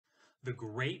The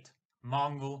Great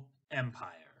Mongol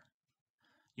Empire.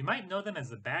 You might know them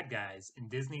as the bad guys in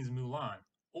Disney's Mulan,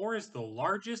 or as the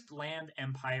largest land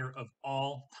empire of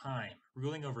all time,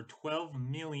 ruling over 12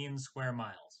 million square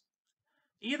miles.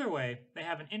 Either way, they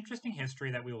have an interesting history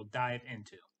that we will dive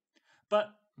into. But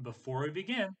before we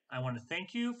begin, I want to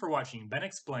thank you for watching Ben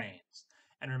Explains,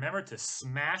 and remember to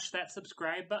smash that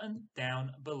subscribe button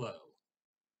down below.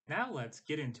 Now let's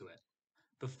get into it.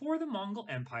 Before the Mongol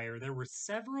Empire, there were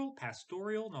several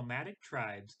pastoral nomadic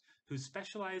tribes who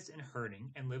specialized in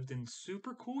herding and lived in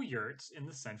super cool yurts in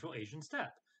the Central Asian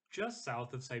steppe, just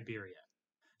south of Siberia.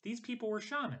 These people were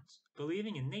shamans,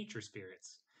 believing in nature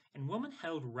spirits, and women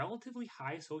held relatively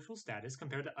high social status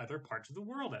compared to other parts of the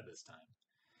world at this time,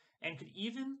 and could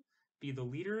even be the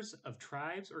leaders of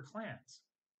tribes or clans.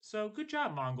 So, good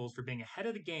job, Mongols, for being ahead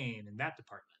of the game in that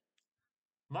department.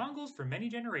 Mongols for many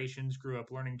generations grew up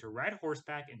learning to ride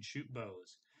horseback and shoot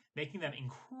bows, making them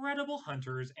incredible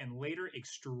hunters and later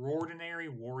extraordinary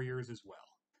warriors as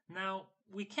well. Now,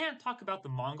 we can't talk about the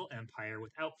Mongol Empire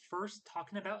without first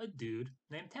talking about a dude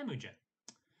named Temujin,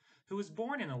 who was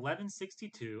born in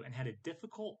 1162 and had a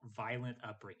difficult, violent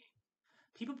upbringing.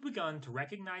 People began to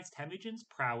recognize Temujin's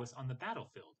prowess on the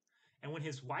battlefield, and when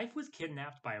his wife was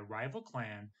kidnapped by a rival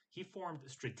clan, he formed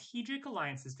strategic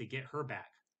alliances to get her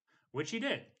back, which he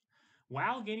did,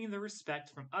 while gaining the respect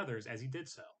from others as he did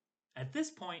so. At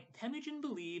this point, Temujin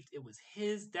believed it was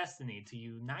his destiny to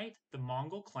unite the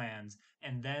Mongol clans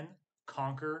and then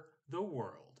conquer the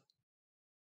world.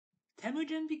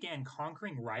 Temujin began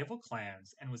conquering rival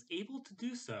clans and was able to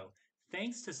do so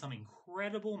thanks to some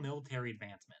incredible military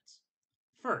advancements.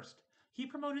 First, he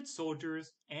promoted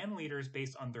soldiers and leaders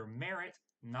based on their merit,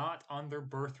 not on their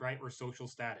birthright or social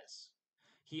status.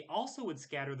 He also would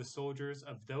scatter the soldiers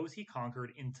of those he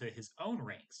conquered into his own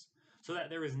ranks, so that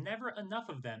there was never enough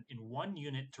of them in one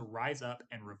unit to rise up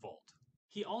and revolt.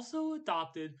 He also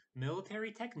adopted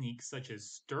military techniques such as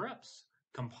stirrups,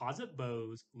 composite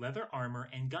bows, leather armor,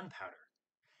 and gunpowder.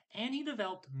 And he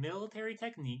developed military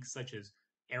techniques such as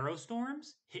arrow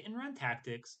storms, hit and run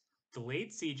tactics,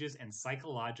 delayed sieges, and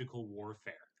psychological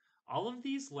warfare. All of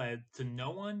these led to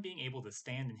no one being able to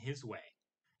stand in his way.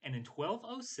 And in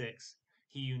 1206,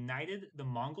 he united the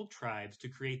Mongol tribes to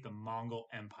create the Mongol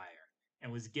Empire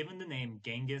and was given the name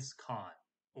Genghis Khan,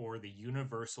 or the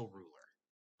Universal Ruler.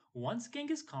 Once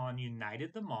Genghis Khan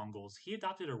united the Mongols, he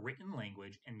adopted a written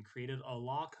language and created a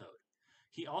law code.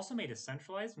 He also made a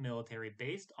centralized military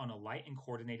based on a light and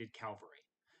coordinated cavalry,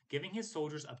 giving his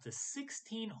soldiers up to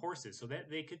 16 horses so that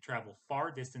they could travel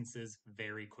far distances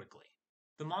very quickly.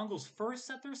 The Mongols first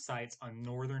set their sights on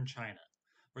northern China,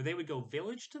 where they would go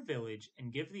village to village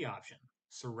and give the option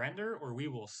surrender or we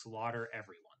will slaughter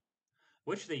everyone,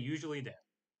 which they usually did.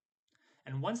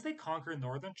 And once they conquered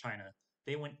northern China,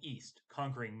 they went east,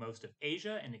 conquering most of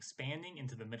Asia and expanding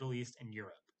into the Middle East and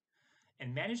Europe,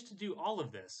 and managed to do all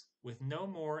of this with no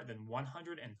more than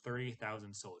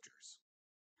 130,000 soldiers.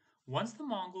 Once the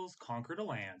Mongols conquered a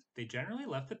land, they generally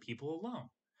left the people alone,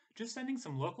 just sending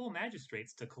some local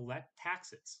magistrates to collect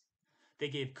taxes. They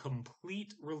gave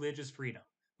complete religious freedom,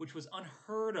 which was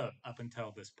unheard of up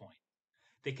until this point.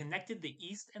 They connected the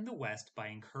East and the West by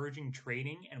encouraging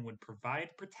trading and would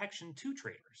provide protection to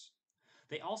traders.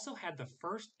 They also had the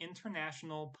first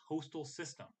international postal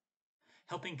system,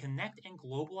 helping connect and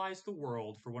globalize the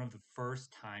world for one of the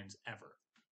first times ever.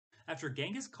 After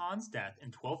Genghis Khan's death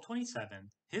in 1227,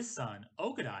 his son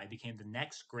Ogadai became the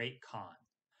next great Khan.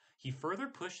 He further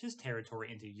pushed his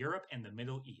territory into Europe and the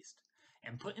Middle East,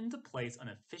 and put into place an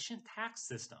efficient tax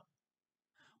system.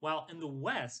 While in the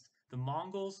West, the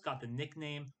Mongols got the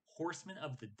nickname Horsemen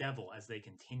of the Devil as they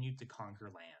continued to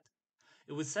conquer land.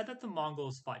 It was said that the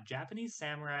Mongols fought Japanese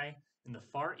samurai in the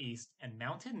far east and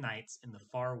mounted knights in the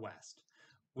far west,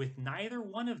 with neither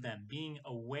one of them being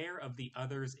aware of the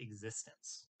other's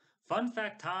existence. Fun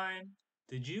fact time!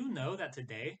 Did you know that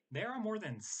today there are more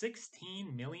than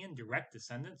 16 million direct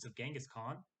descendants of Genghis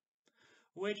Khan?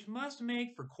 Which must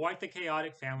make for quite the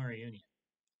chaotic family reunion.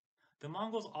 The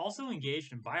Mongols also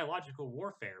engaged in biological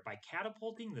warfare by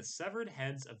catapulting the severed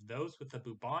heads of those with the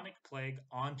bubonic plague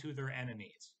onto their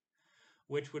enemies,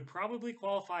 which would probably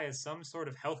qualify as some sort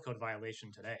of health code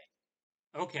violation today.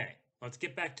 Okay, let's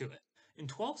get back to it. In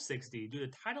 1260, due to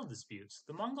title disputes,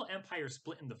 the Mongol Empire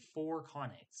split into four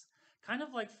Khanates, kind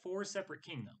of like four separate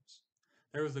kingdoms.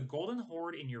 There was the Golden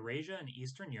Horde in Eurasia and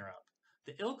Eastern Europe,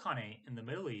 the Ilkhanate in the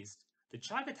Middle East, the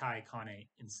Chagatai Khanate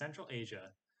in Central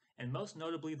Asia, and most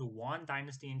notably the Yuan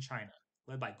Dynasty in China,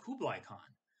 led by Kublai Khan,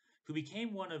 who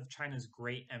became one of China's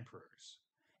great emperors,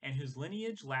 and whose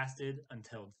lineage lasted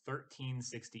until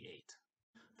 1368.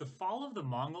 The fall of the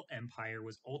Mongol Empire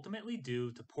was ultimately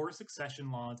due to poor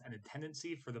succession laws and a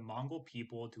tendency for the Mongol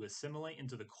people to assimilate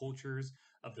into the cultures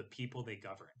of the people they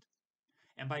governed.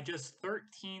 And by just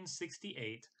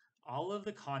 1368, all of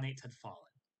the Khanates had fallen,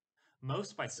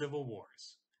 most by civil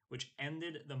wars, which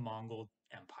ended the Mongol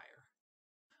Empire.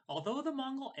 Although the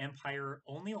Mongol Empire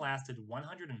only lasted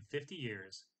 150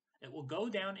 years, it will go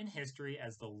down in history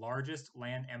as the largest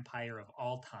land empire of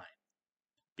all time,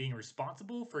 being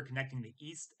responsible for connecting the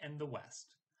East and the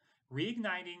West,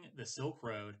 reigniting the Silk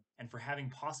Road, and for having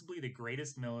possibly the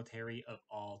greatest military of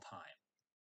all time.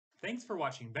 Thanks for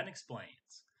watching Ben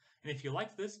Explains. And if you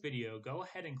liked this video, go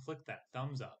ahead and click that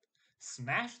thumbs up.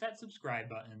 Smash that subscribe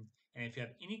button, and if you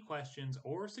have any questions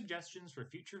or suggestions for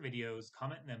future videos,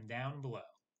 comment them down below.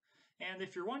 And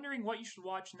if you're wondering what you should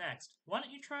watch next, why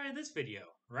don't you try this video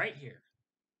right here.